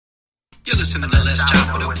You're listening to Let's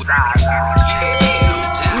Chop It Up with yeah,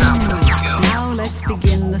 no doubt. Now let's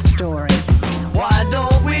begin the story. Why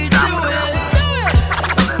don't we do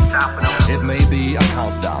it? It may be a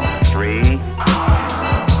countdown. 3, 2,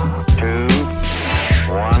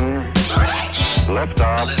 1.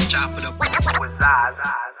 Liftoff. Let's chop it up with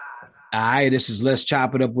All right, this is Let's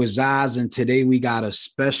Chop It Up with Zaz, and today we got a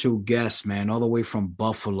special guest, man, all the way from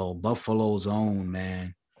Buffalo, Buffalo's own,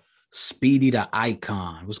 man, Speedy the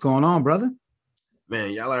Icon. What's going on, brother?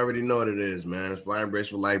 Man, y'all already know what it is, man. It's Flying Brace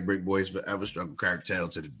for Life, Brick Boys Forever, Struggle Cartel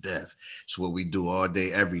to the death. It's what we do all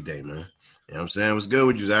day, every day, man. You know what I'm saying? What's good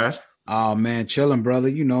with you, Zaz? Oh, man, chilling, brother.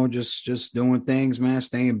 You know, just doing things, man,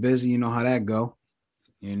 staying busy. You know how that go,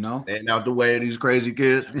 you know? Staying out the way of these crazy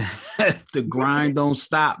kids. The grind don't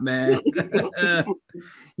stop, man.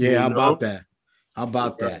 Yeah, how about that? How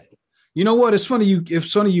about that? You know what? It's funny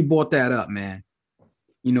you brought that up, man.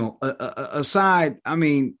 You know, aside, I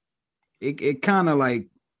mean, it kind of like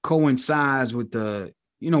coincides with the,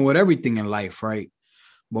 you know, with everything in life, right?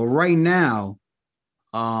 But right now,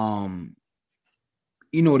 you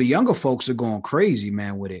know, the younger folks are going crazy,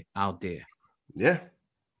 man, with it out there. Yeah.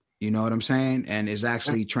 You know what I'm saying? And it's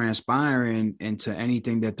actually transpiring into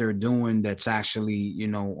anything that they're doing that's actually, you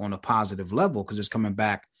know, on a positive level, because it's coming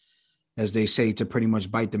back, as they say, to pretty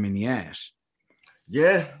much bite them in the ass.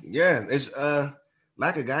 Yeah. It's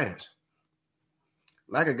lack of guidance.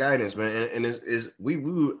 Lack of guidance, man. And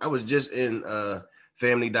I was just in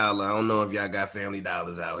Family Dollar. I don't know if y'all got Family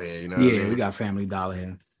Dollars out here, you know? Yeah, what I mean? we got Family Dollar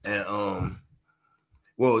here. And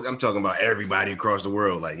well, I'm talking about everybody across the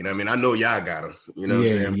world. Like, you know what I mean? I know y'all got them, you know what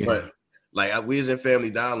I'm saying? Yeah. But like we was in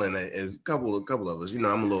Family Dollar, and a couple of us, you know,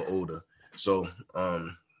 I'm a little older. So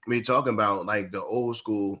we talking about like the old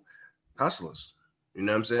school hustlers, you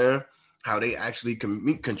know what I'm saying? How they actually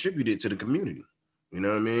contributed to the community, you know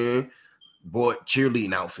what I mean? Bought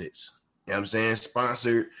cheerleading outfits, you know what I'm saying?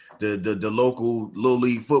 Sponsored the local little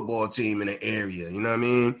league football team in the area, you know what I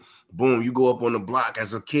mean? Boom, you go up on the block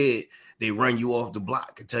as a kid, they run you off the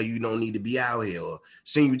block and tell you don't need to be out here, or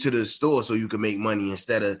send you to the store so you can make money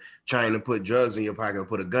instead of trying to put drugs in your pocket or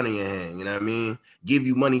put a gun in your hand. You know what I mean? Give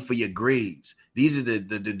you money for your grades. These are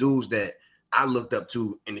the dudes that I looked up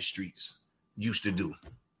to in the streets used to do.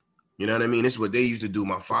 You know what I mean? It's what they used to do.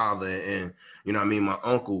 My father and, you know what I mean, my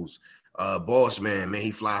uncles, Boss Man,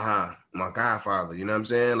 he fly high. My godfather, you know what I'm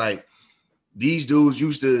saying? Like, these dudes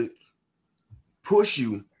used to push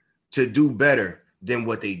you to do better than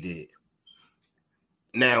what they did.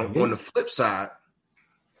 Now, on the flip side,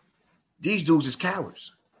 these dudes is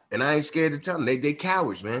cowards. And I ain't scared to tell them. They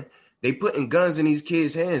cowards, man. They putting guns in these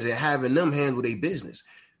kids' hands and having them handle their business.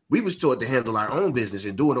 We was taught to handle our own business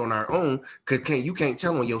and do it on our own, because you can't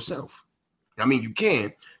tell on yourself. I mean, you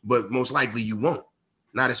can, but most likely you won't.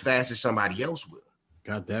 Not as fast as somebody else will.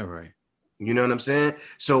 Got that right. You know what I'm saying?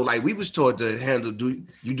 So, like, we was taught to do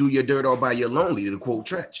your dirt all by your lonely, to quote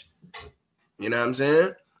Tretch. You know what I'm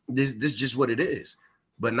saying? This just what it is.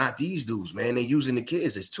 But not these dudes, man. They're using the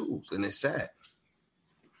kids as tools, and it's sad.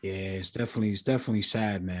 Yeah, it's definitely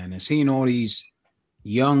sad, man. And seeing all these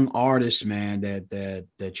young artists, man,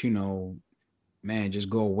 that you know, man, just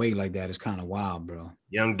go away like that is kind of wild, bro.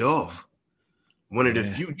 Young Dolph, one of the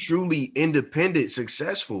few truly independent,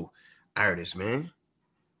 successful artists, man.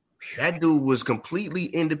 That dude was completely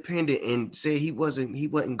independent and said he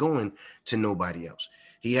wasn't going to nobody else.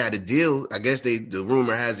 He had a deal. I guess the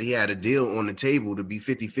rumor has he had a deal on the table to be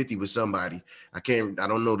 50-50 with somebody. I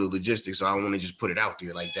don't know the logistics, so I don't want to just put it out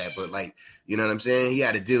there like that. But, like, you know what I'm saying? He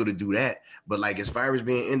had a deal to do that. But, like, as far as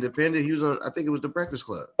being independent, he was on, I think it was the Breakfast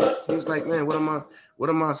Club. He was like, man, what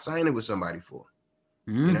am I signing with somebody for?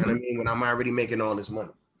 Mm-hmm. You know what I mean? When I'm already making all this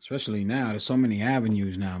money. Especially now, there's so many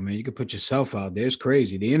avenues now, man. You can put yourself out there. It's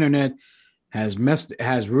crazy. The internet has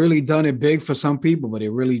really done it big for some people, but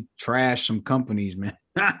it really trashed some companies, man.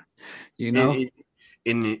 You know,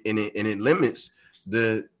 and it limits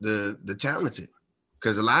the talented,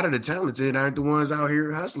 because a lot of the talented aren't the ones out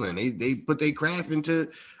here hustling. They put their craft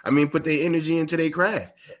put their energy into their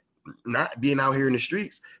craft, not being out here in the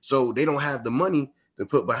streets. So they don't have the money to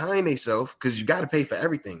put behind themselves, because you got to pay for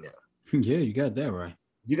everything now. Yeah, you got that right.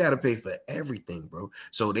 You got to pay for everything, bro.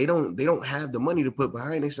 So they don't have the money to put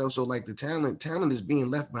behind themselves. So, like, the talent is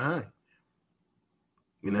being left behind.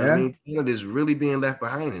 You know what I mean? Talent is really being left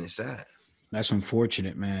behind, and it's sad. That's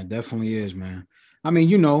unfortunate, man. Definitely is, man. I mean,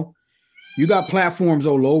 you know, you got platforms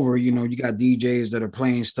all over. You know, you got DJs that are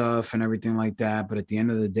playing stuff and everything like that. But at the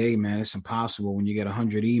end of the day, man, it's impossible when you get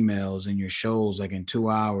 100 emails in your shows like in 2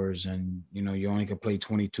 hours, and, you know, you only can play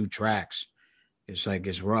 22 tracks. It's like,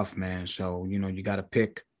 it's rough, man. So, you know, you got to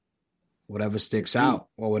pick whatever sticks out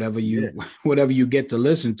or whatever you get to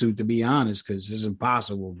listen to be honest, because it's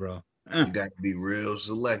impossible, bro. You got to be real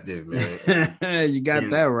selective, man. You got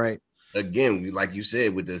that right. Again, like you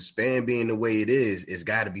said, with the span being the way it is, it's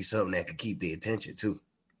got to be something that can keep the attention too.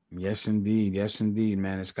 Yes, indeed,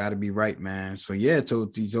 man. It's got to be right, man. So yeah,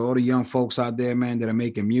 to all the young folks out there, man, that are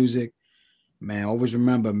making music, man, always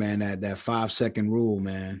remember, man, that 5-second rule,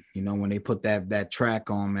 man. You know, when they put that track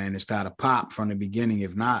on, man, it's got to pop from the beginning.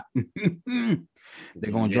 If not,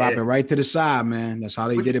 they're gonna drop it right to the side, man. That's how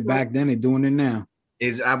they did it back then. They're doing it now.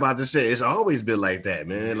 I'm about to say, it's always been like that,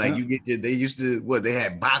 man. Like they used to, they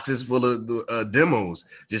had boxes full of demos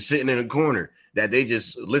just sitting in a corner that they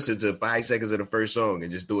just listened to 5 seconds of the first song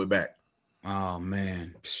and just threw it back. Oh,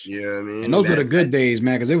 man. You know what I mean? And those were the good days,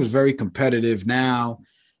 man, because it was very competitive. Now,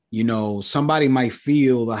 you know, somebody might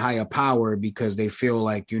feel the higher power because they feel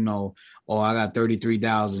like, you know, oh, I got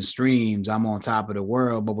 33,000 streams. I'm on top of the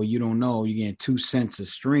world. But what you don't know, you're getting 2 cents a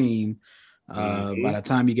stream. By the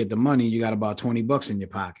time you get the money, you got about $20 in your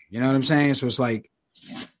pocket. You know what I'm saying? So it's like,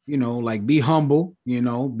 you know, like be humble, you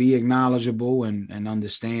know, be acknowledgeable and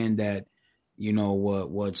understand that, you know,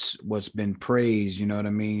 what's been praised, you know what I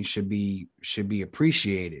mean, should be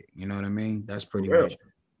appreciated. You know what I mean? That's pretty much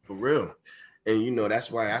for real. And you know,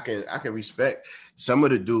 that's why I can respect some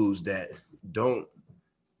of the dudes that don't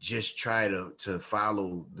just try to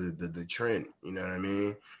follow the trend, you know what I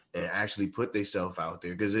mean? And actually put themselves out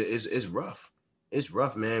there, because it's rough. It's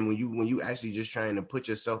rough, man. When you actually just trying to put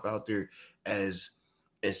yourself out there and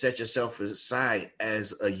set yourself aside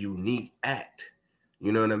as a unique act.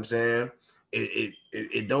 You know what I'm saying?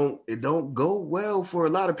 It don't go well for a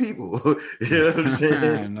lot of people. You know what I'm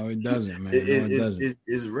saying? No, it doesn't, man. It doesn't.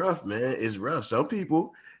 It's rough, man. It's rough. Some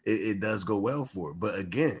people it does go well for, but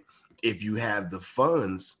again, if you have the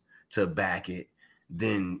funds to back it,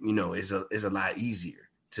 then you know it's a lot easier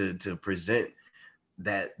to present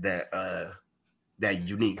that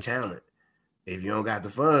unique talent. If you don't got the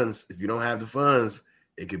funds, if you don't have the funds,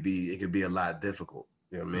 it could be a lot difficult.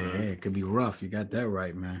 You know what I mean? Yeah, it could be rough. You got that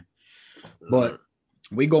right, man. But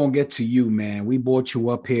we gonna get to you, man. We brought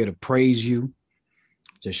you up here to praise you,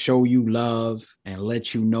 to show you love, and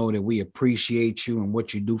let you know that we appreciate you and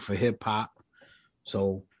what you do for hip hop.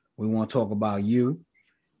 So we want to talk about you.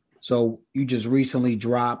 So you just recently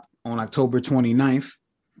dropped on October 29th.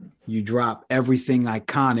 You dropped Everything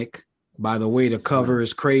Iconic. By the way, the cover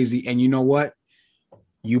is crazy. And you know what?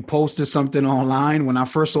 You posted something online. When I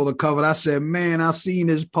first saw the cover, I said, man, I've seen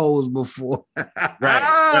this pose before.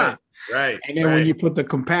 Right. And then when you put the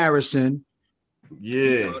comparison,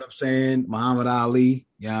 you know what I'm saying? Muhammad Ali,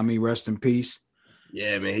 yeah, I mean, rest in peace.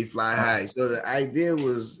 Yeah, man, he fly high. So the idea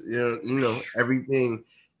was, you know, everything,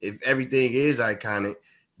 if everything is iconic,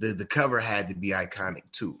 the cover had to be iconic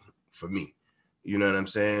too, for me. You know what I'm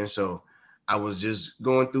saying? So I was just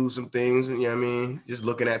going through some things, you know what I mean? Just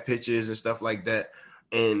looking at pictures and stuff like that.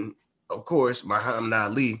 And of course, Muhammad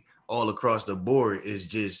Ali all across the board is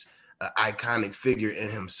just an iconic figure in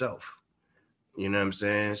himself. You know what I'm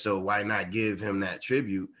saying? So why not give him that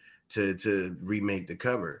tribute to remake the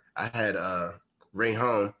cover? I had Ray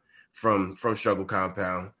Home from Struggle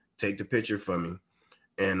Compound take the picture for me.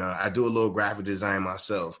 And I do a little graphic design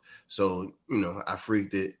myself. So, you know, I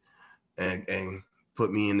freaked it and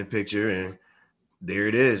put me in the picture, and there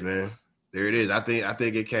it is, man. There it is. I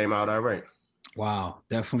think it came out all right. Wow,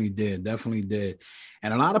 definitely did.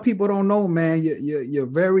 And a lot of people don't know, man, you're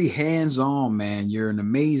very hands-on, man. You're an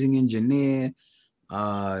amazing engineer.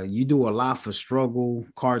 You do a lot for Struggle,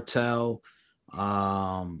 Cartel.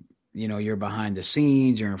 You know, you're behind the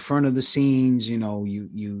scenes, you're in front of the scenes, you know,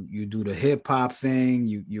 you do the hip hop thing,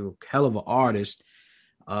 you're a hell of an artist.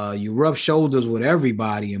 You rub shoulders with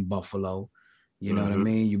everybody in Buffalo. You know what I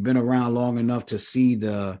mean? You've been around long enough to see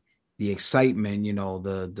the excitement, you know,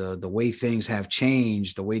 the way things have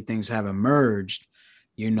changed, the way things have emerged,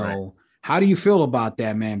 you know. Right. How do you feel about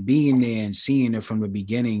that, man? Being there and seeing it from the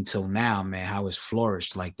beginning till now, man, how it's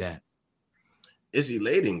flourished like that. It's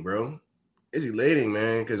elating, bro. It's elating,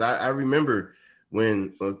 man. Cause I remember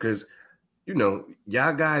when, cause you know,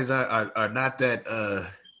 y'all guys are not that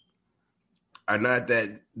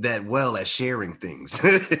well at sharing things.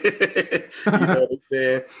 You know what I'm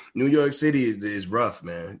saying? New York City is rough,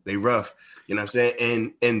 man. They rough. You know what I'm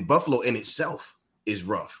saying? And Buffalo in itself is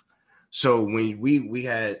rough. So when we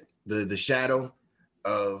had the shadow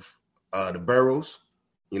of the boroughs,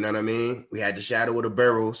 you know what I mean? We had the shadow of the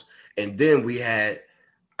boroughs, and then we had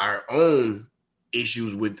our own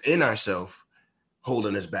issues within ourselves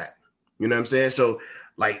holding us back. You know what I'm saying? So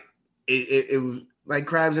like it was like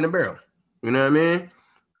crabs in a barrel. You know what I mean?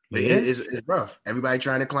 Yeah. It's rough. Everybody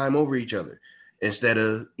trying to climb over each other. instead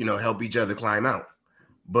of, help each other climb out.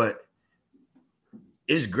 But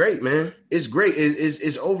it's great, man. It's great.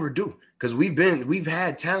 It's overdue because we've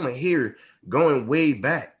had talent here going way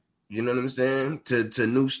back. You know what I'm saying? To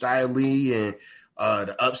New Style Lee and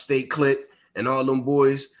the Upstate Click and all them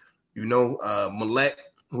boys. Malek,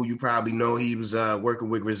 who you probably know, he was working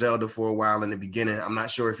with Griselda for a while in the beginning. I'm not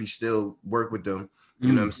sure if he still worked with them.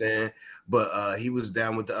 You know what I'm saying? But he was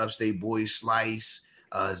down with the Upstate Boys, Slice,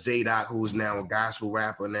 Zadok, who's now a gospel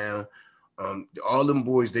rapper now. All them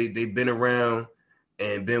boys, they've been around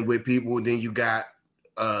and been with people. Then you got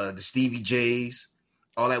the Stevie J's,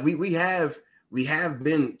 all that. We have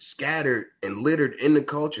been scattered and littered in the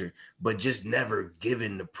culture, but just never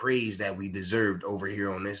given the praise that we deserved over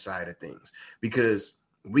here on this side of things. Because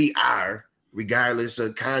we are, regardless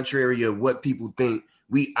of contrary of what people think,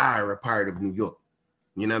 we are a part of New York.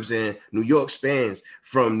 You know what I'm saying? New York spans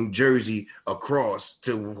from New Jersey across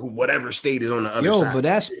to whatever state is on the other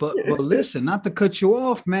side. But listen, not to cut you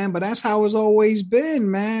off, man, but that's how it's always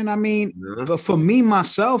been, man. I mean, but for me,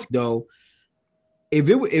 myself, though, if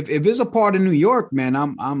it's a part of New York, man,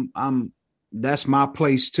 I'm that's my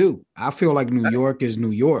place too. I feel like New York is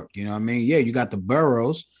New York. You know what I mean? Yeah, you got the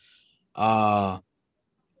boroughs.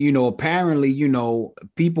 Apparently,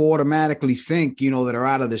 people automatically think, that are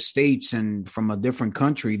out of the States and from a different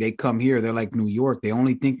country, they come here, they're like New York. They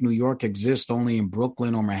only think New York exists only in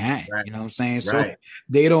Brooklyn or Manhattan. Right. You know what I'm saying? So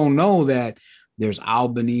they don't know that there's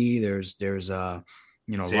Albany, there's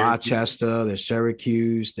Rochester, there's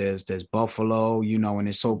Syracuse, there's Buffalo, and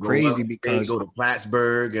it's so crazy because go to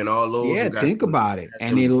Plattsburgh and all those. Yeah, think about it.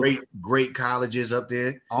 And great colleges up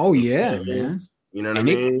there. Oh yeah, man. You know what I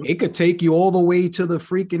mean? It could take you all the way to the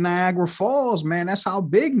freaking Niagara Falls, man. That's how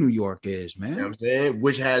big New York is, man. You know what I'm saying?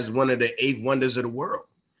 Which has one of the 8 wonders of the world.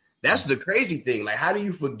 That's the crazy thing. Like, how do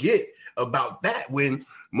you forget about that when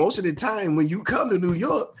most of the time when you come to New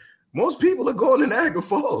York, most people are going to Niagara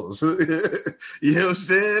Falls. You know what I'm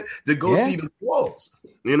saying? To go see the falls.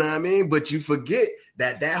 You know what I mean? But you forget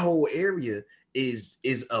that whole area is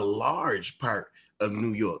a large part of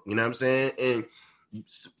New York. You know what I'm saying? And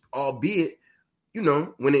albeit,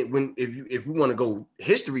 if we want to go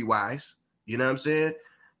history wise, you know what I'm saying?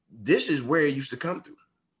 This is where it used to come through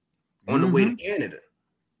on the way to Canada.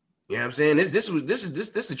 You know what I'm saying? This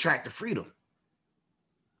is the track to freedom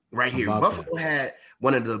right here. Buffalo had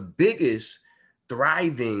one of the biggest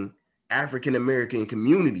thriving African-American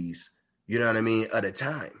communities, you know what I mean, at a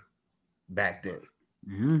time back then.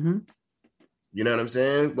 Mm-hmm. You know what I'm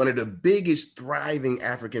saying? One of the biggest thriving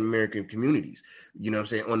African-American communities. You know what I'm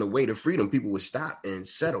saying? On the way to freedom, people would stop and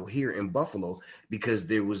settle here in Buffalo because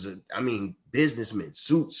there was businessmen,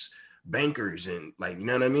 suits, bankers, and you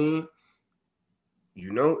know what I mean?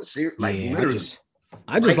 Literally.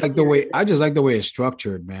 I just like the way it's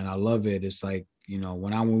structured, man. I love it. It's like,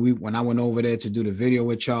 when I went over there to do the video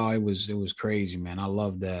with y'all, it was crazy, man. I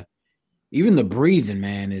love that. Even the breathing,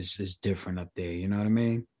 man, is different up there. You know what I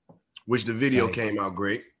mean? Which the video came out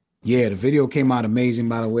great. Yeah, the video came out amazing,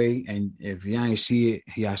 by the way. And if y'all ain't see it,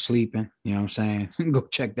 y'all sleeping. You know what I'm saying? Go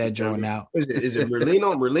check that joint out. Is it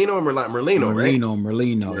Merlino? Merlino, right?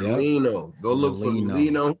 Merlino. Go look for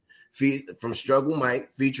Merlino from Struggle Mike,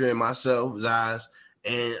 featuring myself, Zaz,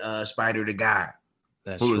 and Spider the Guy.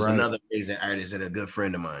 Who is another amazing artist and a good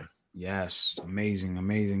friend of mine. Yes, amazing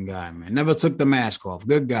guy, man. Never took the mask off.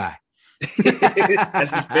 Good guy.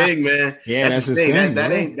 That's his thing, man. Yeah, that's his thing.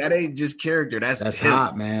 That ain't just character. That's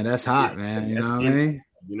hot, man. That's hot, man. You know what I mean?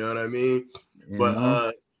 You know what I mean?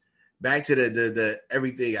 But back to the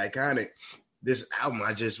everything iconic. This album,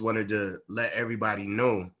 I just wanted to let everybody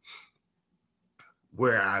know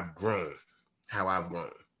where I've grown, how I've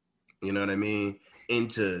grown. You know what I mean?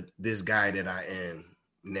 Into this guy that I am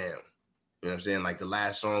now. You know what I'm saying? Like the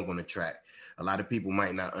last song on the track, a lot of people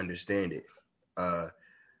might not understand it.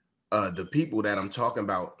 The people that I'm talking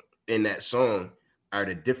about in that song are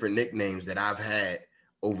the different nicknames that I've had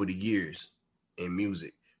over the years in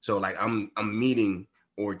music. So like I'm meeting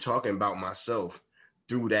or talking about myself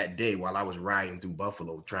through that day while I was riding through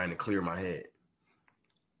Buffalo trying to clear my head.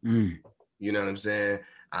 You know what I'm saying?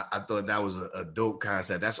 I thought that was a dope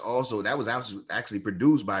concept. That was actually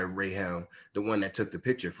produced by Ray Helm, the one that took the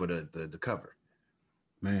picture for the cover.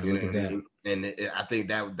 Man, look at that. And I think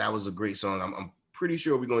that was a great song. I'm pretty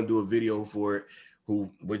sure we're going to do a video for it,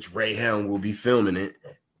 which Ray Helm will be filming it.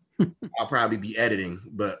 I'll probably be editing,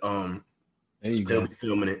 but he'll be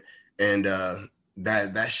filming it. And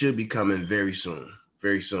that should be coming very soon.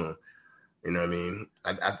 Very soon. You know what I mean?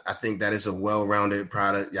 I think that it's a well-rounded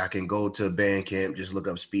product. Y'all can go to Bandcamp, just look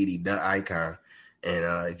up Speedy the Icon. And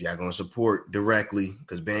if y'all gonna support directly,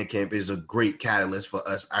 because Bandcamp is a great catalyst for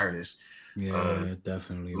us artists. Yeah,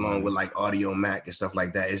 definitely. Along man. with like Audio Mac and stuff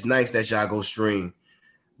like that. It's nice that y'all go stream,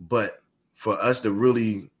 but for us to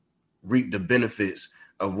really reap the benefits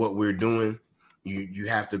of what we're doing, you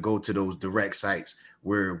have to go to those direct sites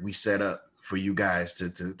where we set up for you guys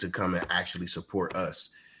to come and actually support us.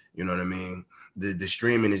 You know what I mean? The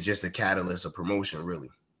streaming is just a catalyst of promotion, really.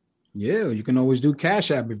 Yeah, you can always do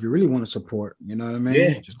Cash App if you really want to support. You know what I mean?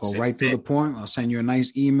 Yeah, Just go right through the point. I'll send you a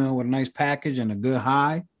nice email with a nice package and a good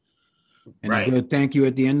hi and Right. a good thank you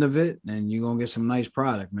at the end of it. And you're going to get some nice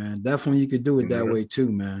product, man. Definitely you could do it that Mhm. way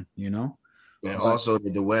too, man. You know? And But- also the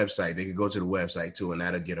website, they could go to the website too, and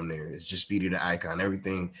that'll get them there. It's just Speedy the Icon.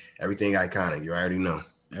 Everything iconic. You already know.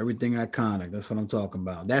 Everything iconic. That's what I'm talking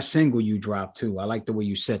about. That single you dropped too. I like the way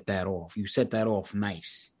you set that off. You set that off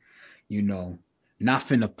nice. You know, not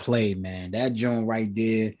finna play, man. That joint right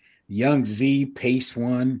there, Young Z, Pace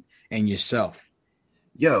One, and yourself.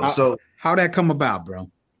 Yo, How that come about, bro?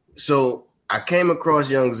 So I came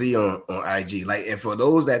across Young Z on IG. Like, and for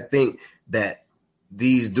those that think that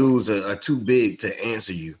these dudes are too big to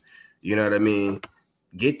answer you, you know what I mean?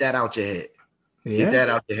 Get that out your head. Yeah. Get that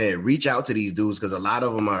out your head. Reach out to these dudes because a lot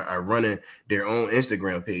of them are running their own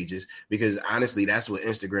Instagram pages because honestly, that's what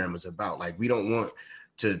Instagram is about. Like, we don't want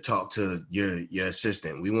to talk to your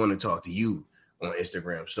assistant. We want to talk to you on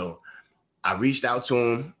Instagram. So I reached out to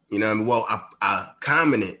him. You know what I mean? Well, I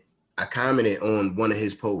commented on one of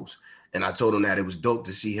his posts and I told him that it was dope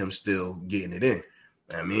to see him still getting it in.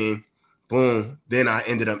 I mean, boom. Then I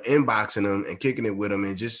ended up inboxing him and kicking it with him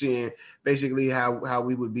and just seeing basically how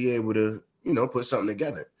we would be able to, you know, put something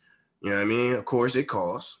together. You know what I mean? Of course, it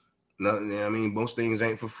costs. Nothing. You know what I mean, most things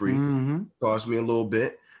ain't for free. Mm-hmm. Cost me a little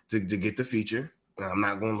bit to get the feature. I'm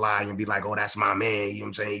not gonna lie and be like, oh, that's my man. You know what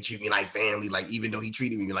I'm saying? He treat me like family. Like, even though he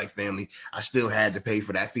treated me like family, I still had to pay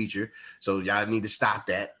for that feature. So y'all need to stop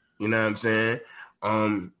that. You know what I'm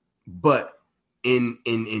saying? But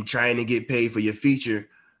in trying to get paid for your feature,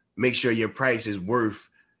 make sure your price is worth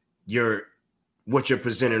what you're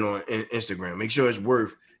presenting on Instagram. Make sure it's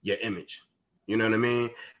worth your image. You know what I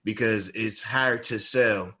mean? Because it's hard to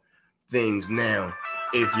sell things now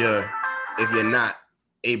if you're not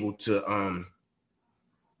able to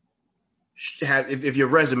if your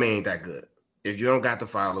resume ain't that good. If you don't got the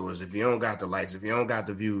followers, if you don't got the likes, if you don't got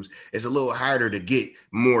the views, it's a little harder to get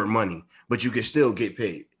more money, but you can still get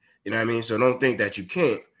paid. You know what I mean? So don't think that you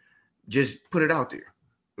can't. Just put it out there.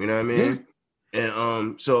 You know what I mean? Yeah.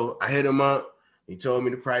 And so I hit him up. He told me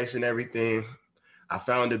the price and everything. I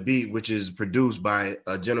found a beat which is produced by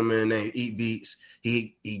a gentleman named Eat Beats.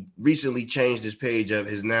 He recently changed his page up.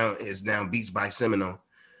 His now Beats by Semino.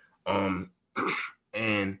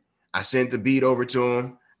 And I sent the beat over to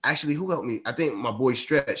him. Actually, who helped me? I think my boy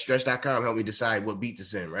Stretch.com helped me decide what beat to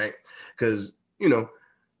send, right? Because, you know,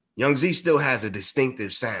 Young Z still has a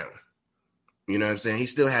distinctive sound. You know what I'm saying? He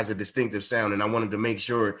still has a distinctive sound, and I wanted to make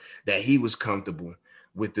sure that he was comfortable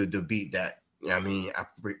with the beat that, I mean,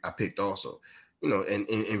 I picked also, you know,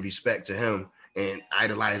 in respect to him and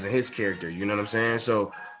idolizing his character. You know what I'm saying?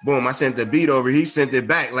 So, boom, I sent the beat over. He sent it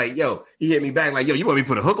back like, yo, he hit me back like, yo, you want me to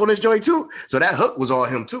put a hook on this joint too? So that hook was all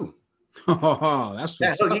him too. Oh, that's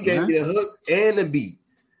that hook. He gave me the hook and the beat.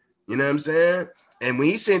 You know what I'm saying? And when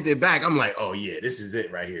he sent it back, I'm like, oh yeah, this is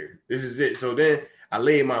it right here. This is it. So then I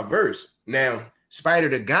laid my verse. Now, Spider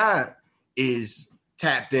the God is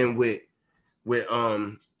tapped in with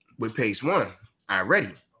Pace One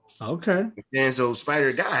already. Okay. And so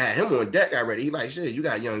Spider the God had him on deck already. He like, shit, you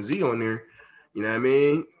got Young Z on there. You know what I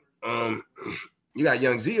mean? You got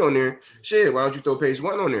Young Z on there. Shit, why don't you throw Pace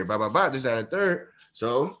One on there? Blah, blah, blah. This, that, and third.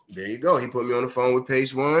 So there you go. He put me on the phone with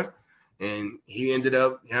Pace One, and he ended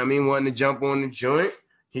up, you know what I mean, wanting to jump on the joint.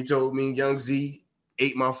 He told me Young Z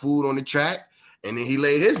ate my food on the track, and then he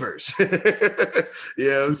laid his verse. You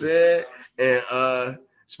know what I'm saying? And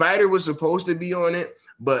Spider was supposed to be on it,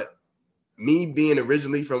 but me being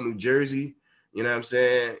originally from New Jersey, you know what I'm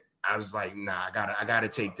saying? I was like, nah, I gotta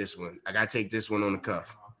take this one. I gotta take this one on the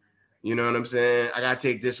cuff. You know what I'm saying? I gotta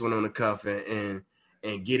take this one on the cuff and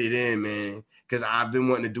get it in, man. Because I've been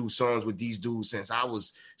wanting to do songs with these dudes since I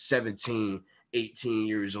was 17, 18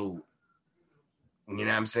 years old. You know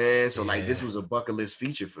what I'm saying? So like this was a bucket list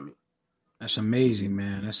feature for me. That's amazing,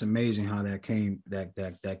 man. That's amazing how that came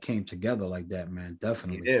came together like that, man.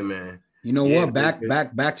 Definitely. Yeah, man. You know what? Back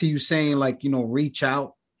to you saying like, you know, reach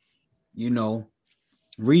out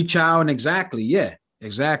and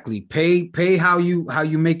exactly. Pay how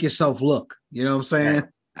you make yourself look. You know what I'm saying?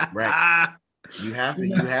 Right. You have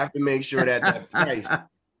to make sure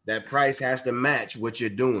that price has to match what you're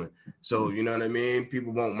doing. So you know what I mean?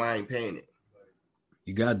 People won't mind paying it.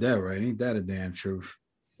 You got that right. Ain't that a damn truth?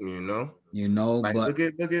 Like but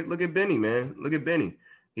look at Benny, man. Look at Benny.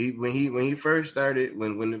 When he first started,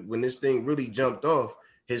 when this thing really jumped off,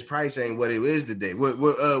 his price ain't what it is today.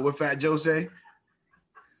 What Fat Joe say?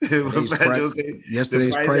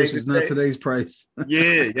 Yesterday's price is not today's price.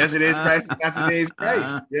 Yeah, yesterday's price is not today's price. You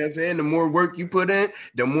know what I'm saying? The more work you put in,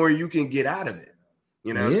 the more you can get out of it.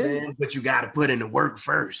 You know what I'm saying? But you got to put in the work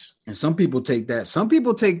first. And some people take that.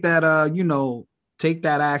 Take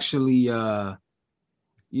that actually.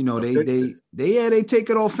 They take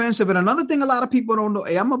it offensive. And another thing, a lot of people don't know.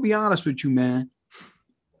 Hey, I'm gonna be honest with you, man.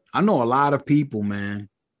 I know a lot of people, man.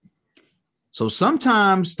 So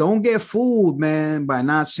sometimes don't get fooled, man, by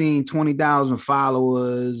not seeing 20,000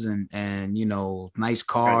 followers and nice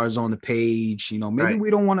cars on the page. Maybe we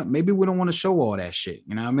don't want to show all that shit.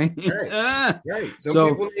 You know what I mean? Right. Some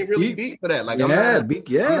people ain't really beat for that. Like I'm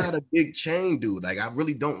not a big chain dude. Like I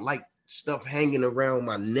really don't like stuff hanging around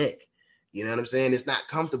my neck. You know what I'm saying? It's not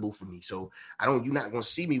comfortable for me. So you're not gonna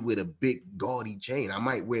see me with a big gaudy chain. I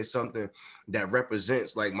might wear something that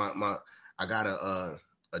represents like I got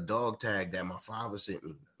a dog tag that my father sent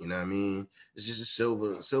me. You know what I mean? It's just a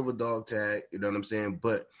silver dog tag, you know what I'm saying?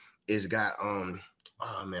 But it's got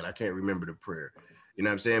I can't remember the prayer. You know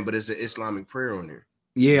what I'm saying? But it's an Islamic prayer on there.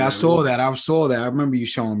 Yeah, you know I saw that. I saw that. I remember you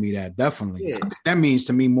showing me that. Definitely. Yeah. That means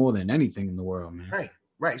to me more than anything in the world, man.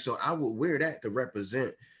 Right. So I would wear that to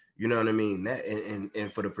represent, you know what I mean? That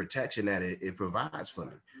and for the protection that it provides for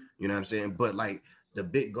me. You know what I'm saying? But like the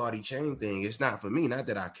big gaudy chain thing, it's not for me. Not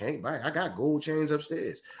that I can't buy it. I got gold chains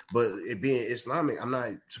upstairs, but it being Islamic, I'm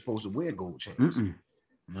not supposed to wear gold chains.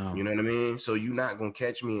 No. You know what I mean? So you're not gonna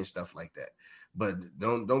catch me and stuff like that. But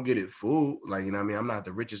don't get it fooled. Like, you know what I mean? I'm not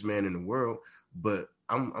the richest man in the world, but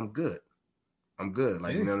I'm good. I'm good.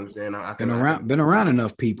 Like, you know what I'm saying? Been around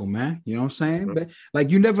enough people, man. You know what I'm saying? Mm-hmm. But like,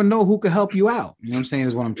 you never know who could help you out. You know what I'm saying?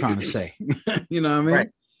 Is what I'm trying to say. You know what I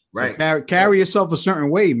mean? Right. So carry yourself a certain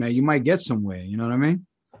way, man. You might get somewhere. You know what I mean?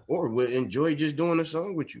 Or would enjoy just doing a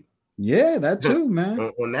song with you. Yeah, that too, man.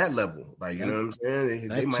 On that level, like, you know what I'm saying?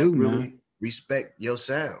 They might really respect your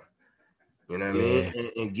sound. You know what I mean?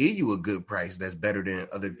 And give you a good price that's better than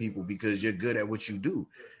other people because you're good at what you do.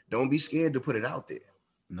 Don't be scared to put it out there.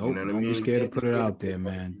 Nope, you know what I mean? Be scared to put it out there,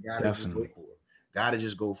 man. Definitely. Gotta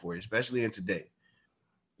just go for it, especially in today.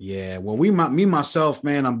 Yeah, well, myself,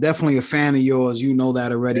 man, I'm definitely a fan of yours. You know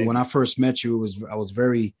that already. When I first met you, I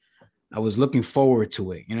was looking forward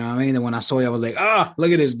to it. You know what I mean? And when I saw you, I was like,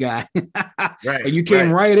 look at this guy. Right. And you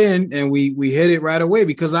came right in and we hit it right away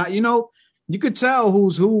because you could tell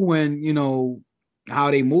who's who when, how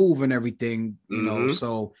they move and everything, you know,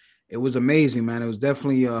 so it was amazing, man. It was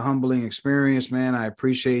definitely a humbling experience, man. I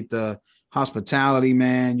appreciate the hospitality,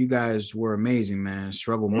 man. You guys were amazing, man.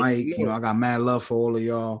 Struggle Mike, I got mad love for all of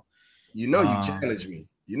y'all. You challenged me.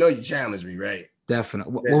 You challenged me, right?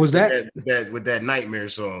 Definitely. What was that? With that Nightmare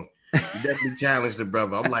song. You definitely challenged the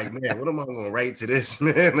brother. I'm like, man, what am I going to write to this,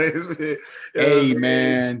 man? Hey,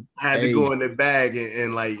 man. I had to go in the bag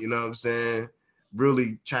and like, you know what I'm saying?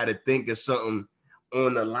 Really try to think of something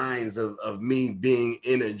on the lines of me being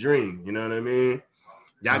in a dream. You know what I mean?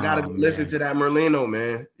 Y'all got to listen to that Merlino,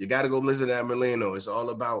 man. You got to go listen to that Merlino. It's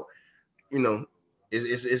all about,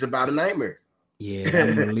 it's about a nightmare. Yeah,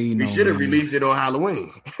 Merlino. We should have released it on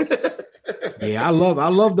Halloween. Yeah, I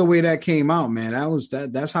love the way that came out, man.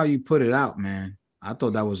 That's how you put it out, man. I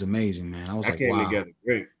thought that was amazing, man. I was like, wow.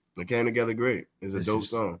 It came together great. It's a dope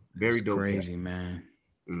song. Very dope. Crazy, man.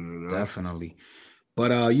 Definitely.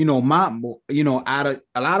 But out of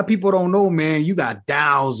a lot of people don't know, man, you got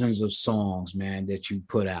thousands of songs, man, that you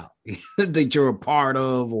put out that you're a part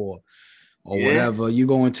of or whatever. You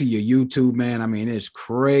go into your YouTube, man. I mean, it's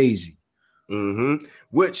crazy.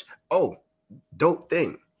 Which, dope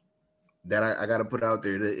thing that I got to put out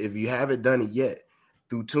there that if you haven't done it yet,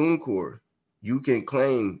 through TuneCore, you can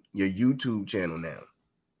claim your YouTube channel now.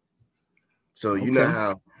 So you know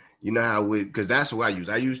how because that's what I use.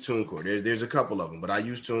 I use TuneCore. There's a couple of them, but I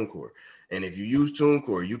use TuneCore. And if you use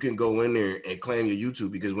TuneCore, you can go in there and claim your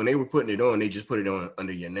YouTube because when they were putting it on, they just put it on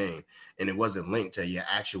under your name and it wasn't linked to your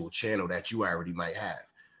actual channel that you already might have.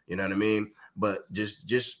 You know what I mean? But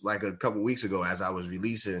just like a couple weeks ago, as I was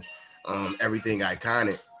releasing Everything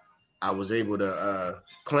Iconic, I was able to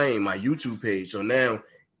claim my YouTube page. So now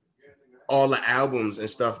all the albums and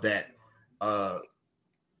stuff that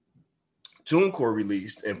TuneCore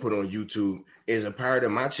released and put on YouTube is a part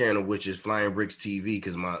of my channel, which is Flying Bricks TV,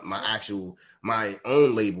 because my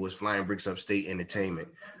own label is Flying Bricks Upstate Entertainment.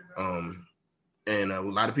 And a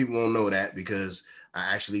lot of people won't know that because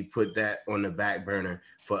I actually put that on the back burner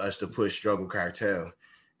for us to push Struggle Cartel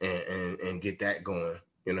and get that going.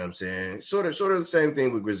 You know what I'm saying? Sort of the same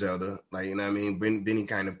thing with Griselda. Like, you know what I mean? Benny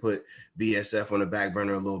kind of put BSF on the back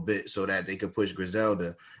burner a little bit so that they could push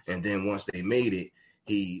Griselda. And then once they made it,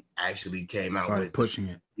 he actually came out with pushing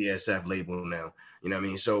it. BSF label now. You know what I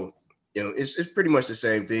mean? So, you know, it's pretty much the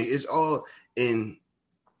same thing. It's all in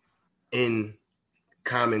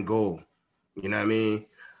common goal. You know what I mean?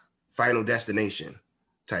 Final destination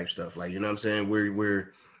type stuff. Like, you know what I'm saying?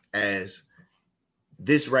 We're as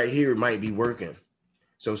this right here might be working.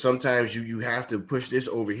 So sometimes you have to push this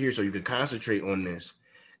over here so you can concentrate on this.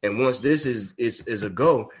 And once this is a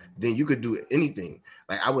go, then you could do anything.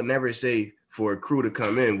 Like, I would never say for a crew to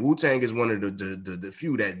come in. Wu-Tang is one of the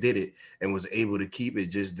few that did it and was able to keep it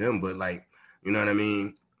just them. But, like, you know what I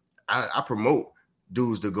mean? I promote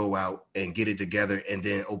dudes to go out and get it together and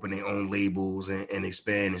then open their own labels and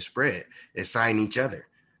expand and spread and sign each other.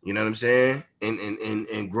 You know what I'm saying?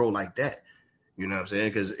 And grow like that. You know what I'm saying?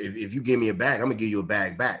 Because if you give me a bag, I'm gonna give you a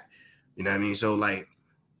bag back. You know what I mean? So, like,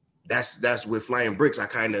 that's with Flying Bricks. I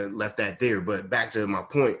kind of left that there. But back to my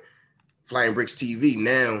point, Flying Bricks TV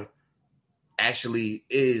now actually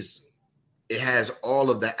it has all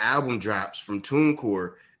of the album drops from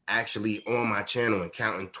TuneCore actually on my channel and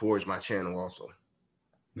counting towards my channel also.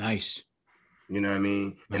 Nice. You know what I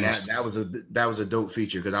mean? Nice. And that was a dope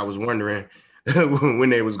feature because I was wondering when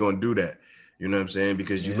they was gonna do that. You know what I'm saying?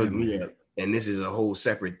 Because you look me up. And this is a whole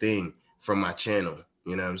separate thing from my channel,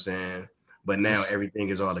 you know what I'm saying? But now everything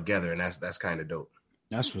is all together, and that's kind of dope.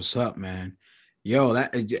 That's what's up, man. Yo,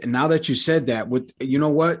 that now that you said that, with you know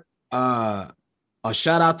what? A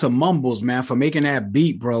shout out to Mumbles, man, for making that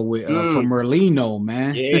beat, bro, with from Merlino,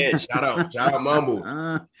 man. Yeah, shout out Mumble.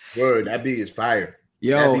 Word, that beat is fire.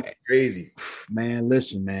 Yo, that beat is crazy, man.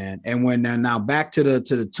 Listen, man, and when now back to the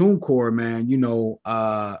TuneCore, man. You know,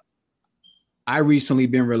 I recently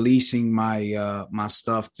been releasing my my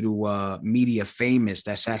stuff through Media Famous.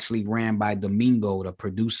 That's actually ran by Domingo, the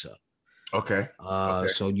producer. Okay.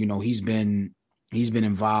 So you know he's been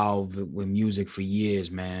involved with music for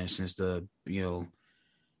years, man, since the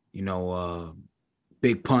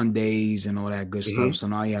Big Pun days and all that good stuff. So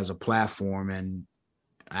now he has a platform, and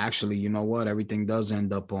actually, you know what? Everything does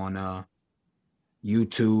end up on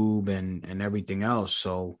YouTube and everything else.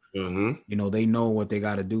 So, you know, they know what they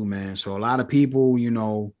got to do, man. So a lot of people, you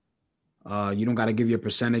know, you don't got to give your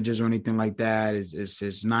percentages or anything like that. It's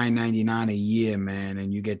 $9.99 a year, man.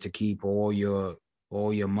 And you get to keep all your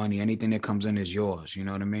money. Anything that comes in is yours. You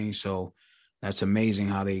know what I mean? So that's amazing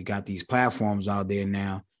how they got these platforms out there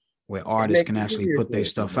now where artists can actually put their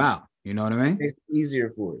stuff out. You know what I mean? It's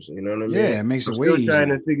easier for us. You know what I mean? Yeah, it makes it way easier. Trying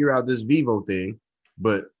to figure out this Vivo thing,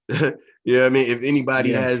 but you know what I mean? If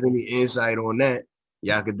anybody has any insight on that,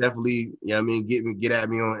 y'all could definitely, you know what I mean, get at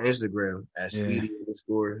me on Instagram at Speedy_.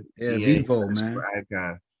 Yeah, Vivo, man.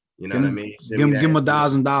 Icon. You know what I mean? Give them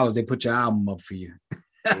 $1,000. They put your album up for you.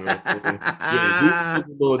 Yeah, it's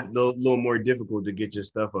a little more difficult to get your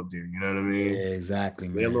stuff up there. You know what I mean? Yeah, exactly,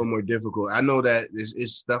 man. They're a little more difficult. I know that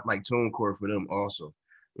it's stuff like TuneCore for them also.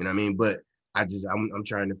 You know what I mean? But I'm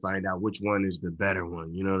trying to find out which one is the better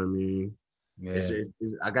one. You know what I mean? Yeah.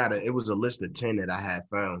 It was a list of 10 that I had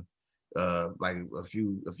found like a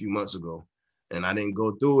few months ago, and I didn't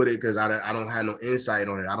go through with it because I don't have no insight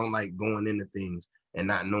on it. I don't like going into things and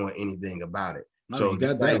not knowing anything about it. No, so you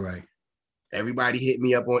got that right. Everybody hit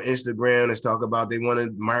me up on Instagram and talk about they want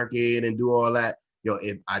to market and do all that. Yo,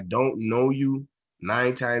 if I don't know you,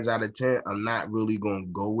 9 times out of 10, I'm not really gonna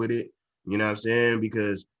go with it. You know what I'm saying?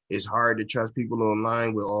 Because it's hard to trust people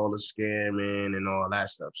online with all the scamming and all that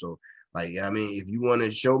stuff. So, like, I mean, if you want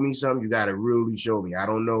to show me something, you got to really show me. I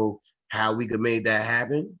don't know how we could make that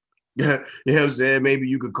happen. You know what I'm saying? Maybe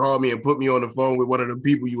you could call me and put me on the phone with one of the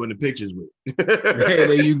people you in the pictures with. Hey,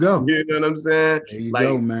 there you go. You know what I'm saying? There you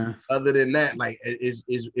go, man. Other than that, like,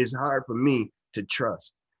 it's hard for me to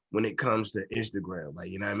trust when it comes to Instagram.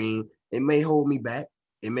 Like, you know what I mean? It may hold me back.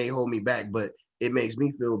 But it makes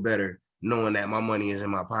me feel better knowing that my money is in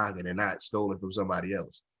my pocket and not stolen from somebody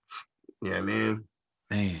else. You know what I mean?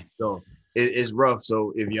 Man. So it's rough.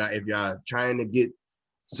 So if y'all trying to get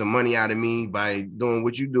some money out of me by doing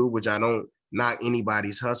what you do, which I don't knock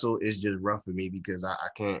anybody's hustle, it's just rough for me because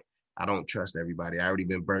I don't trust everybody. I already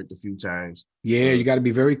been burnt a few times. Yeah, you got to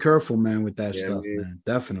be very careful, man, with that stuff, man.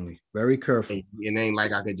 Definitely. Very careful. It ain't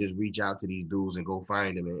like I could just reach out to these dudes and go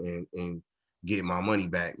find them and get my money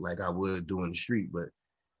back like I would do in the street. But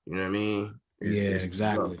you know what I mean? It's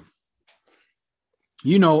exactly. Rough.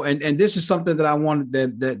 You know, and this is something that I wanted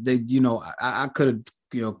that you know, I could have,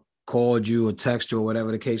 you know, called you or text you or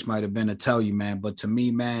whatever the case might have been to tell you, man. But to me,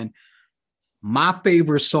 man, my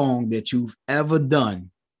favorite song that you've ever done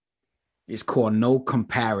is called No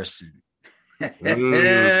Comparison.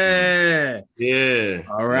 Yeah.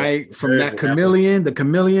 All right. Yeah. From that chameleon, the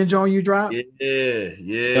chameleon joint you dropped.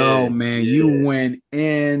 Yeah. Oh man, yeah. you went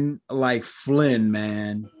in like Flynn,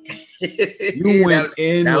 man. You went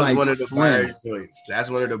in that was like one of the Flynn. buyer's joints. That's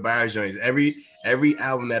one of the buyer's joints. Every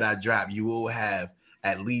album that I drop, you will have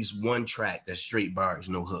at least one track that's straight bars,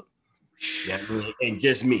 no hook. Yeah, and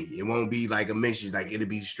just me. It won't be like a mixture. Like it'll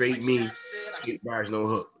be straight me, straight bars, no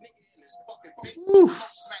hook. Woo.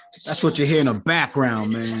 That's what you hear in the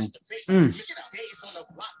background, man.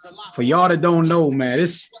 For y'all that don't know, man,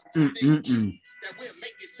 it's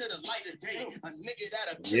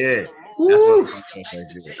Yeah, that's what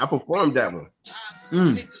I performed that one.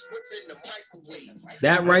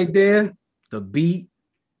 That right there, the beat,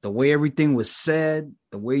 the way everything was said,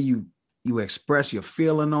 the way you express your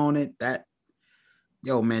feeling on it, that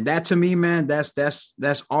man, that to me, man, that's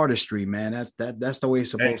artistry, man. That's the way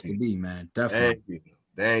it's supposed to be, man. Definitely.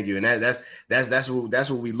 Thank you. And that's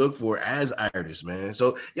what we look for as artists, man.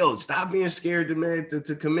 So stop being scared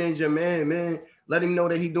to commend your man. Let him know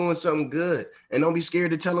that he's doing something good. And don't be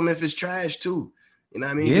scared to tell him if it's trash too. You know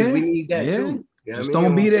what I mean? Yeah, we need that too. You know just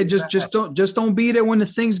don't be there. Just don't be there when the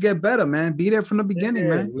things get better, man. Be there from the beginning,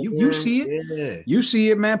 man. You see it. Yeah. You see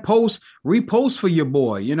it, man. Repost for your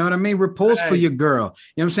boy. You know what I mean? Repost for your girl.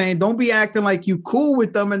 You know what I'm saying? Don't be acting like you cool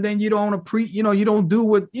with them and then you don't you don't do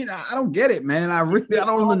what, I don't get it, man. I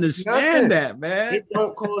don't understand that, man. It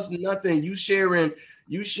don't cost nothing. You sharing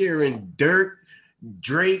Dirk,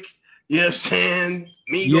 Drake, you know what I'm saying?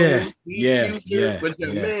 Future, but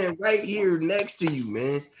your man right here next to you,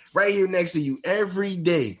 man. Right here next to you every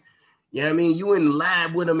day. You know what I mean? You in the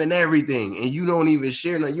lab with him and everything, and you don't even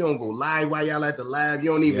share nothing. You don't go live while y'all at the lab.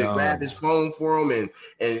 You don't even grab his phone for him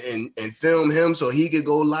and film him so he could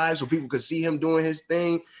go live so people could see him doing his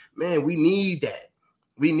thing. Man, we need that.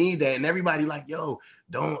 We need that. And everybody like, don't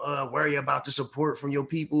worry about the support from your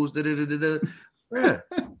peoples. Bruh,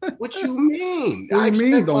 what you mean? What do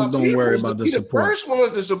you mean don't worry about the support? The first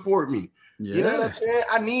ones to support me. Yeah. You know what I'm saying?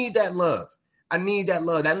 I need that love. That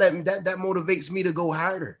motivates me to go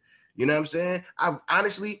harder. You know what I'm saying? I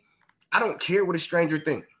don't care what a stranger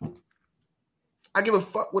think. I give a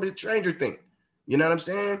fuck what a stranger think. You know what I'm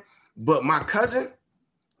saying? But my cousin,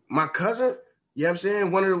 you know what I'm saying?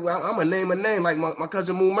 I'm gonna name a name like my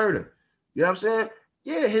cousin Moo Murder. You know what I'm saying?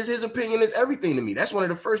 Yeah, his opinion is everything to me. That's one of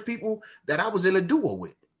the first people that I was in a duo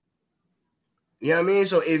with. You know what I mean?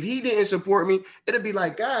 So if he didn't support me, it'd be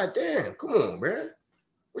like, God damn, come on, bro.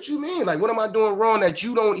 What you mean? Like, what am I doing wrong that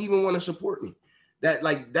you don't even want to support me?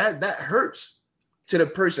 That hurts to the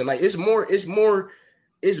person. Like, it's more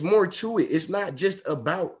to it. It's not just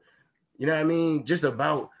about, you know what I mean, just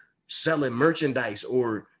about selling merchandise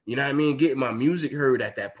or, you know what I mean, getting my music heard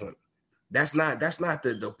at that point. That's not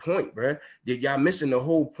the point, bro. Y'all missing the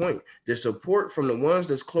whole point. The support from the ones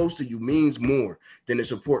that's close to you means more than the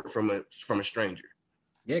support from a stranger.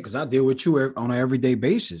 Yeah, because I deal with you on an everyday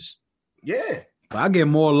basis. Yeah. But I get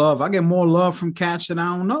more love from cats that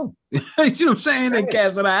I don't know. You know what I'm saying? Than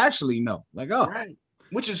cats that I actually know. Like, right.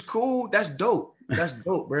 Which is cool. That's dope. That's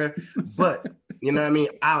dope, bro. But you know what I mean?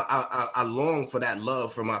 I long for that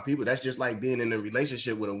love from my people. That's just like being in a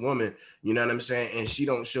relationship with a woman, you know what I'm saying? And she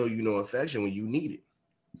don't show you no affection when you need it.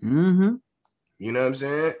 Mm-hmm. You know what I'm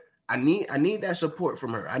saying? I need that support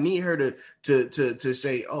from her. I need her to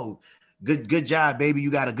say, oh, good job, baby.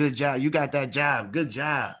 You got a good job. You got that job. Good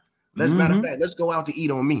job. Matter of fact, let's go out to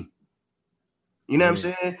eat on me. You know what I'm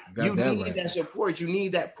saying? You need that support. You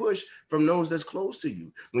need that push from those that's close to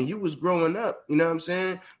you. When you was growing up, you know what I'm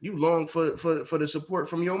saying? You long for the support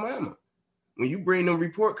from your mama. When you bring them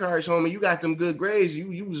report cards home and you got them good grades,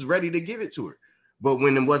 you was ready to give it to her. But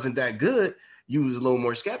when it wasn't that good, you was a little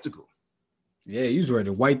more skeptical. Yeah, you was ready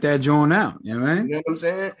to wipe that joint out. You know what I mean? You know what I'm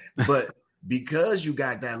saying? But because you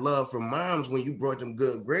got that love from moms, when you brought them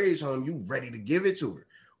good grades home, you ready to give it to her.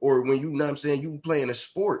 Or when you know what I'm saying, you playing a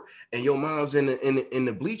sport and your mom's in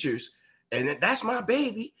the bleachers and that's my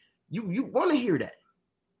baby. You want to hear that.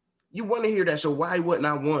 You want to hear that. So why wouldn't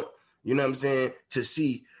I want, you know what I'm saying, to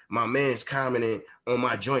see my man's commenting on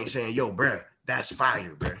my joint saying, yo, bro, that's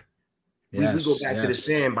fire, bro. Yes, we go back to the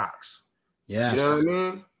sandbox. Yeah. You know what I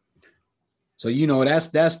mean? So, you know,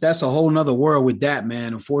 that's a whole nother world with that,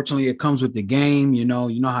 man. Unfortunately, it comes with the game. You know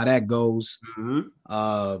how that goes.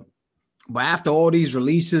 Mm-hmm. But after all these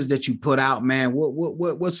releases that you put out, man,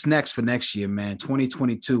 what's next for next year, man?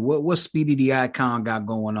 2022. What Speedy the Icon got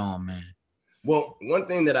going on, man? Well, one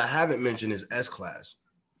thing that I haven't mentioned is S-Class.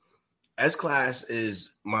 S-Class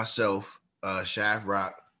is myself, Shaft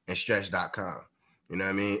Rock, and Stretch.com. You know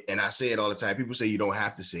what I mean? And I say it all the time. People say you don't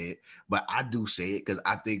have to say it, but I do say it because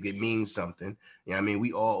I think it means something. You know what I mean?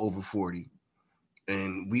 We all over 40.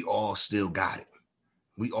 and we all still got it.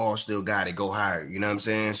 We all still got it. Go higher. You know what I'm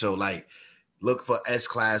saying? So like, look for S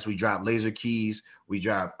Class. We drop Laser Keys. We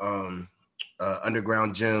drop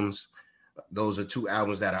Underground Gems. Those are 2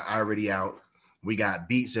 albums that are already out. We got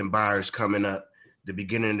Beats and Bars coming up the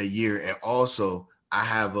beginning of the year, and also I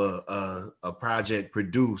have a project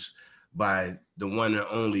produced by the one and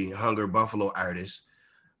only Hunger Buffalo artist.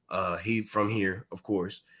 He from here, of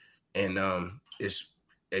course, and it's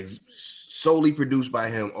solely produced by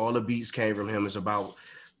him. All the beats came from him. It's about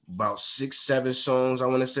 6-7 songs, I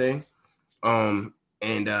want to say.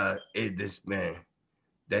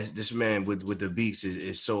 This man with the beats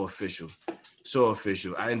is so official. So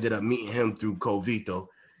official. I ended up meeting him through Covito.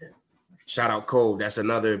 Shout out Cove. That's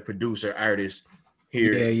another producer, artist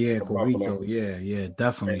here. Yeah, Covito. Buffalo. Yeah,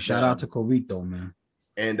 definitely. And, shout out to Covito, man.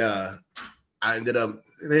 And I ended up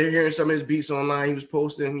hearing some of his beats online. He was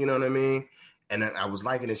posting, you know what I mean? And I was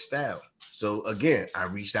liking his style. So again, I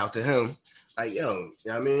reached out to him. Like, yo, you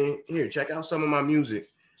know what I mean? Here, check out some of my music.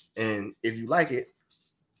 And if you like it,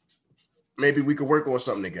 maybe we could work on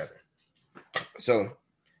something together. So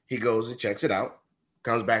he goes and checks it out,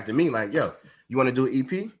 comes back to me like, yo, you want to do an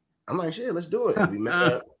EP? I'm like, shit, let's do it. And we met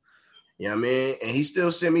up. You know what I mean? And he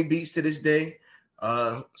still send me beats to this day.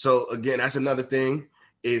 So again, that's another thing.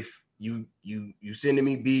 If you sending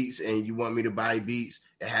me beats and you want me to buy beats,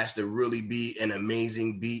 it has to really be an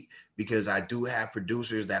amazing beat, because I do have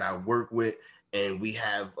producers that I work with, and we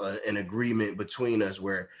have an agreement between us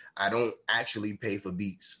where I don't actually pay for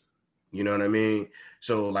beats. You know what I mean?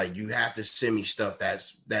 So like, you have to send me stuff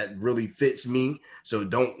that really fits me. So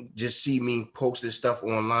don't just see me posting stuff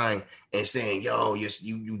online and saying, yo, yes,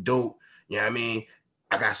 you dope. You know what I mean?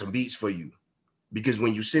 I got some beats for you. Because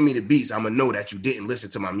when you send me the beats, I'm gonna know that you didn't listen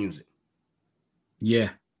to my music. Yeah.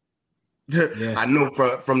 I know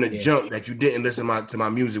from the jump that you didn't listen to my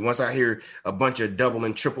music. Once I hear a bunch of double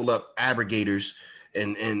and triple up aggregators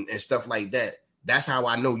and stuff like that, that's how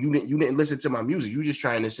I know you didn't listen to my music. You just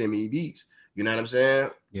trying to send me beats. You know what I'm saying?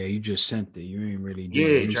 Yeah, you just sent it. You ain't really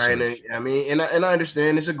trying to. I mean, and I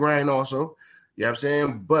understand it's a grind also. You know what I'm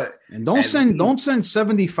saying? But and don't send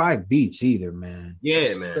 75 beats either, man.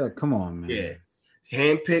 Yeah, man. Come on, man. Yeah,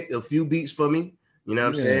 handpick a few beats for me. You know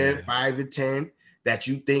what I'm saying? 5 to 10 that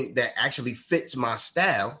you think that actually fits my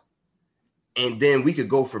style, and then we could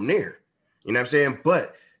go from there. You know what I'm saying?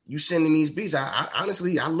 But you sending these beats, I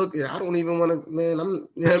honestly, I don't even want to, man. You know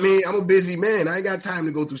what I mean? I'm a busy man. I ain't got time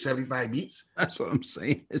to go through 75 beats. That's what I'm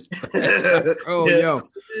saying. Yo,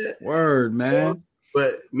 word, man.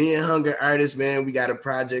 But me and Hunger Artists, man, we got a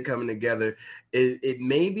project coming together. It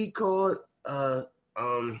may be called what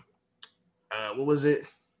was it?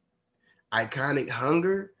 Iconic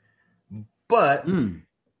Hunger, but you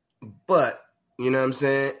know what I'm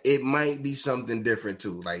saying? It might be something different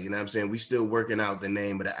too. Like, you know what I'm saying? We still working out the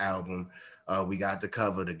name of the album. We got the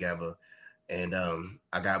cover together, and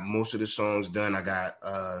I got most of the songs done. I got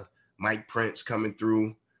Mike Prince coming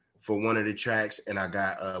through for one of the tracks, and I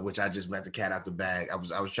got which I just let the cat out the bag. I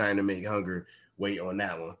was trying to make Hunger wait on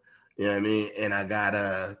that one. You know what I mean? And I got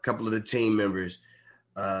a couple of the team members,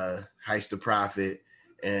 Heist the Prophet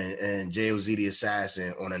and JOZ the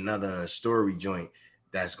Assassin on another story joint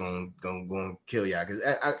that's gonna kill y'all. Because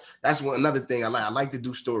that's another thing I like. I like to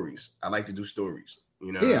do stories.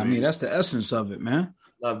 You know? Yeah, I mean that's the essence of it, man.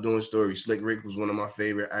 Love doing stories. Slick Rick was one of my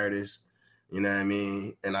favorite artists. You know what I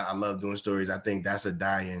mean? And I love doing stories. I think that's a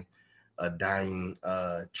dying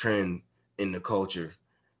trend in the culture.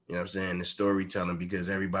 You know what I'm saying? The storytelling, because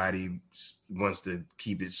everybody wants to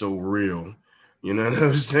keep it so real. You know what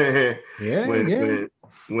I'm saying? Yeah.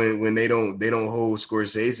 When they don't hold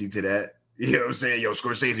Scorsese to that. You know what I'm saying? Yo,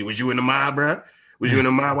 Scorsese, was you in the mob, bro? Was you in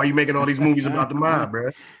the mob? Why you making all these movies about the mob, bro?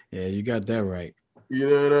 Yeah, you got that right. You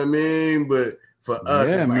know what I mean? But for us,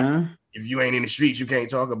 it's like, man, if you ain't in the streets, you can't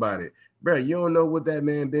talk about it. Bro, you don't know what that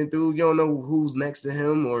man been through. You don't know who's next to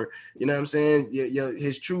him, or you know what I'm saying? Yeah,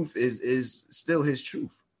 his truth is still his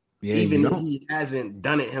truth. Yeah, even if he hasn't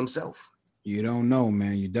done it himself. You don't know,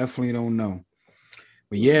 man. You definitely don't know.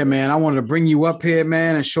 But yeah, man, I wanted to bring you up here,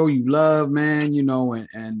 man, and show you love, man, you know,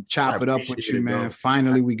 and chop it up with you, man.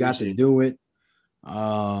 Finally, we got to do it.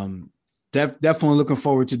 Definitely looking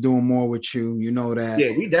forward to doing more with you. You know that.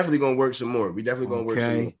 Yeah, we definitely gonna work some more. Work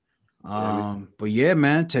some more. But yeah,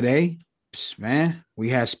 man, today, man, we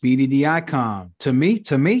had Speedy the Icon. To me,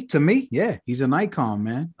 yeah, he's an icon,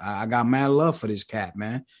 man. I got mad love for this cat,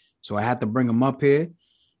 man. So I had to bring him up here.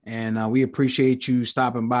 And we appreciate you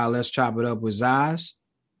stopping by. Let's chop it up with Zaz.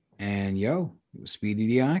 And yo, Speedy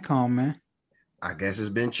the Icon, man. I guess it's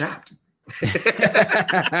been chopped.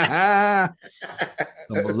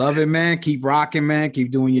 Beloved, man, keep rocking, man.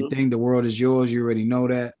 Keep doing your thing. The world is yours. You already know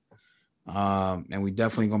that. And we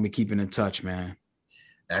definitely gonna be keeping in touch, man.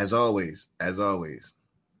 As always.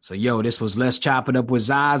 So, yo, this was Let's Chop It Up with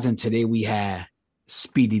Zaz, and today we had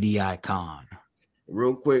Speedy the Icon.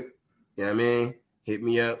 Real quick, you know what I mean? Hit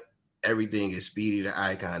me up. Everything is Speedy the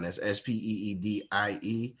Icon. That's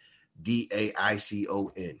SPEEDIEDAICON.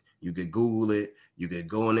 You could Google it. You could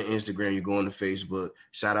go on the Instagram. You go on the Facebook.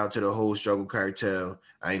 Shout out to the whole Struggle Cartel.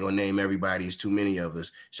 I ain't gonna name everybody. It's too many of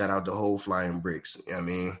us. Shout out the whole Flying Bricks. You know what I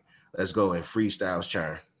mean? Let's go and freestyles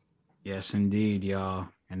churn. Yes, indeed, y'all.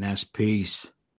 And that's peace.